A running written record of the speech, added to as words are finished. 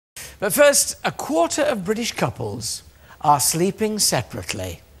But first, a quarter of British couples are sleeping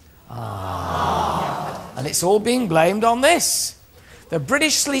separately. And it's all being blamed on this. The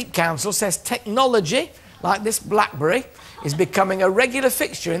British Sleep Council says technology, like this BlackBerry, is becoming a regular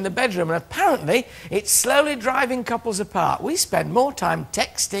fixture in the bedroom, and apparently it's slowly driving couples apart. We spend more time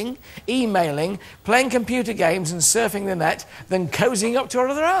texting, emailing, playing computer games and surfing the net than cozying up to our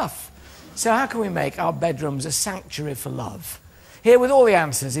other half. So how can we make our bedrooms a sanctuary for love? Here with all the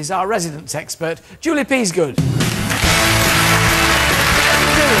answers is our residence expert, Julie Peasgood. Who's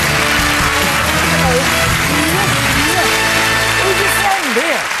your friend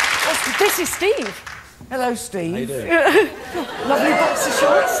here? This is Steve. Hello, Steve. How you doing? Lovely boxer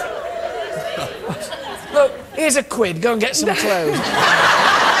shorts. Look, here's a quid. Go and get some clothes.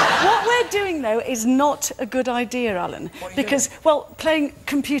 What we're doing, though, is not a good idea, Alan. Because, well, playing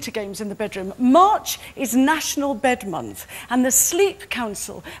computer games in the bedroom. March is National Bed Month, and the Sleep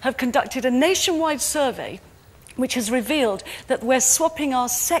Council have conducted a nationwide survey which has revealed that we're swapping our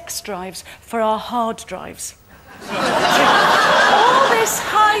sex drives for our hard drives. All this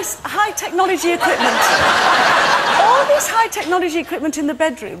high technology equipment in the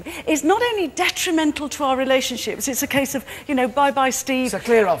bedroom is not only detrimental to our relationships, it's a case of, you know, bye-bye, Steve. So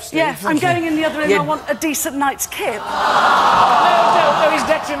clear off, Steve. Yeah, I'm going in the other room, I want a decent night's kip. No, he's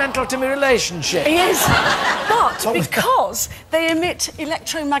detrimental to my relationship. He is. But because they emit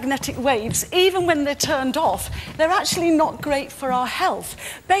electromagnetic waves, even when they're turned off, they're actually not great for our health.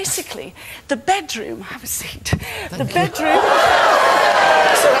 Basically, the bedroom... Have a seat. The bedroom...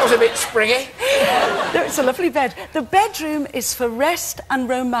 So that was a bit springy. No, it's a lovely bed. The bedroom is for rest and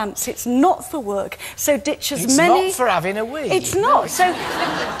romance. It's not for work. So ditch as many... It's not for having a wee. It's not. So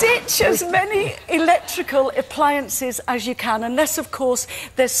ditch as many electrical appliances as you can, unless, of course,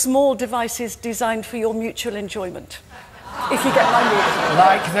 they're small devices designed for your mutual enjoyment. If you get my meaning.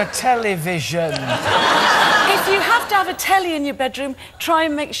 Like the television. If you have to have a telly in your bedroom, try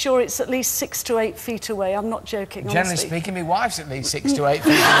and make sure it's at least 6 to 8 feet away. I'm not joking, honestly. Generally speaking, my wife's at least 6 to 8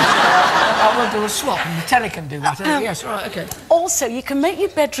 feet away. I will do a swap, and the telly can do that. Yes, all right, OK. Also, you can make your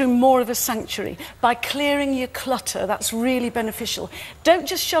bedroom more of a sanctuary by clearing your clutter. That's really beneficial. Don't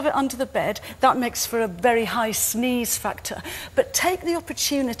just shove it under the bed. That makes for a very high sneeze factor. But take the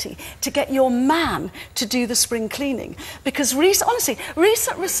opportunity to get your man to do the spring cleaning. Because, honestly,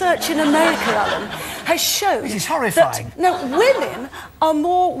 recent research in America, Alan, has shown... This is horrifying. That, women are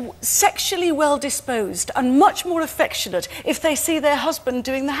more sexually well-disposed and much more affectionate if they see their husband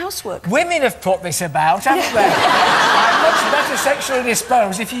doing the housework. Women have put this about, haven't they? I'm much better sexually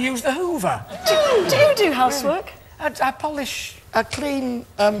disposed if you use the Hoover. Do you do housework? I polish... I clean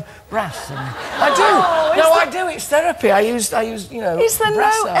brass. I do. It's therapy. I use, you know. Is there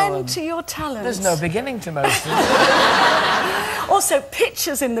brass no end to your talents? There's no beginning to most of it. Also,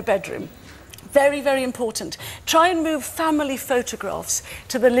 pictures in the bedroom. Very, very important. Try and move family photographs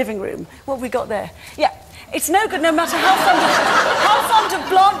to the living room. What have we got there? Yeah. It's no good, no matter how fond of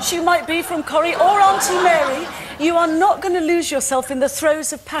Blanche you might be from Corrie or Auntie Mary, you are not going to lose yourself in the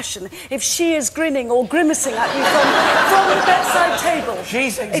throes of passion if she is grinning or grimacing at you from the bedside table.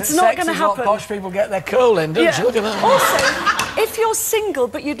 She thinks it's not going to happen. What posh people get their coal in, doesn't she? Look at that. Also, if you're single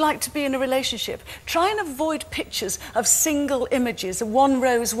but you'd like to be in a relationship, try and avoid pictures of single images, one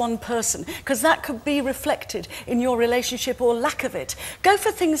rose, one person, because that could be reflected in your relationship or lack of it. Go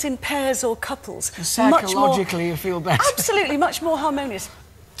for things in pairs or couples. Psychologically, you feel better. Absolutely, much more harmonious.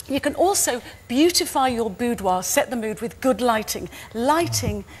 You can also beautify your boudoir, set the mood with good lighting.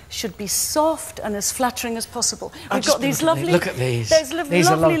 Lighting should be soft and as flattering as possible. We've got these lovely... Look at these. There's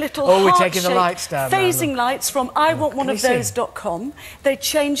lovely little we're taking the lights down phasing lights from iwantoneofthose.com. They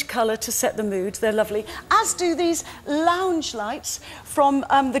change colour to set the mood. They're lovely. As do these lounge lights from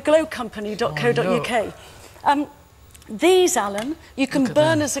theglowcompany.co.uk. These, Alan, you can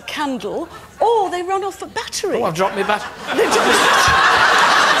burn as a candle, or they run off a battery. Oh, I've dropped my battery.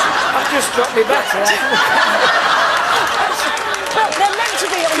 I've just dropped my battery. Well, they're meant to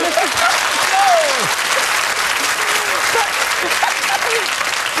be on the...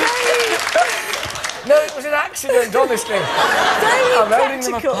 No, it was an accident, honestly. Very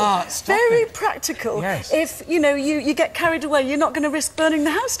practical. Very it. practical. Yes. If, you know, you get carried away, you're not going to risk burning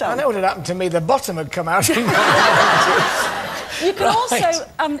the house down. I know what had happened to me. The bottom had come out. You can also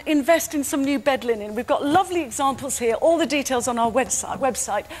invest in some new bed linen. We've got lovely examples here, all the details on our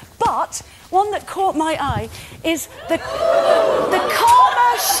website. But one that caught my eye is the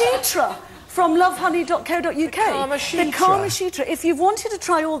Karma Sheetra from lovehoney.co.uk. The Karma Sheetra. If you've wanted to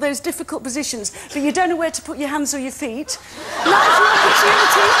try all those difficult positions, but you don't know where to put your hands or your feet, now's your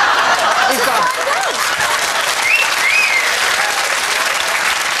opportunity to find out.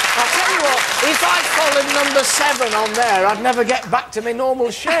 thought, if I'd fallen number 7 on there, I'd never get back to my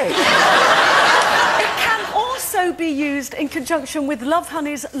normal shape. It can also be used in conjunction with Love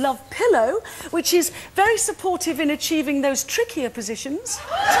Honey's Love Pillow, which is very supportive in achieving those trickier positions. 7.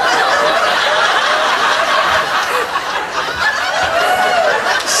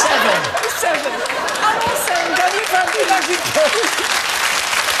 And also, Can you fancy magic pills?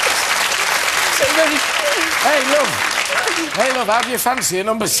 Hey, love, how do you fancy a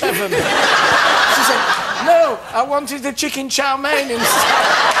number 7? She said, no, I wanted the chicken chow mein instead.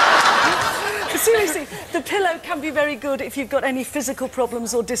 Seriously, the pillow can be very good if you've got any physical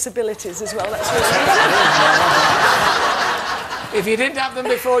problems or disabilities as well. That's really If you didn't have them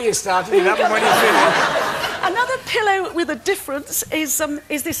before you started, you'd have them when you finished. Another pillow with a difference is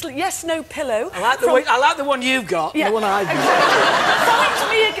this yes/no pillow. I like the one you've got, Yeah, the one I've got.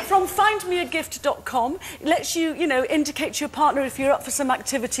 From findmeagift.com. It lets you, you know, indicate to your partner if you're up for some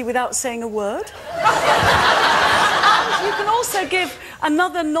activity without saying a word. And you can also give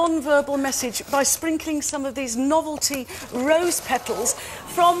another non-verbal message by sprinkling some of these novelty rose petals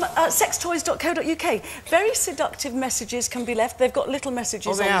from sextoys.co.uk. Very seductive messages can be left. They've got little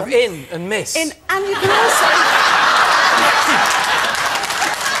messages on them. In and miss. And you can also...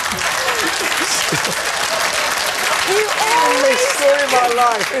 You always... story of my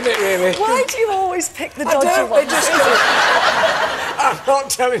life, isn't it, really? Why do you always pick the dodgy ones? I'm not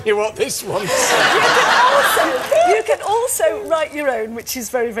telling you what this one's. You can also write your own, which is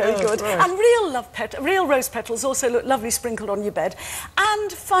very, very good. Right. And real rose petals also look lovely sprinkled on your bed.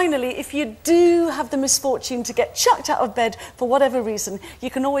 And finally, if you do have the misfortune to get chucked out of bed for whatever reason, you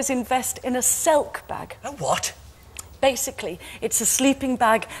can always invest in a silk bag. A what? Basically, it's a sleeping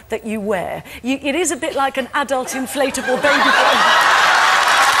bag that you wear. It is a bit like an adult inflatable baby bag.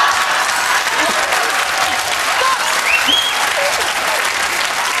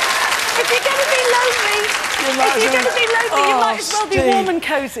 If you're going to be lonely, you might as well be warm and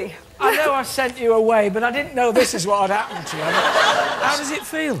cosy. I know I sent you away, but I didn't know this is what had happened to you. How does it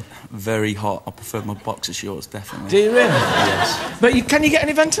feel? Very hot. I prefer my boxer shorts, definitely. Do you really? Yes. But can you get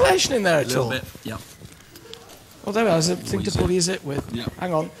any ventilation in there at all? A little bit, yeah. Well, there was a thing to pull your zip with. Yeah.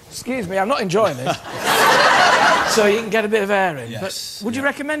 Hang on. Excuse me, I'm not enjoying this. So you can get a bit of air in. Yes, But would you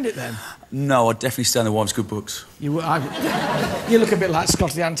recommend it then? No, I'd definitely stay on the Wives' Good books. You look a bit like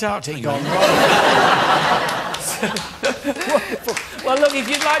Scott the Antarctic gone wrong. Well, look, if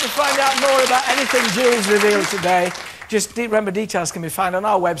you'd like to find out more about anything Julie's revealed today, just remember details can be found on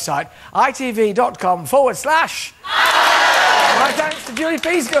our website, itv.com/. My thanks to Julie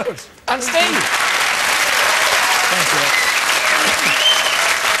Peasgood and Steve. Thank you.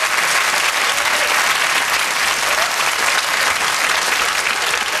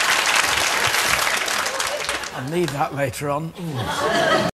 I'll need that later on. Ooh.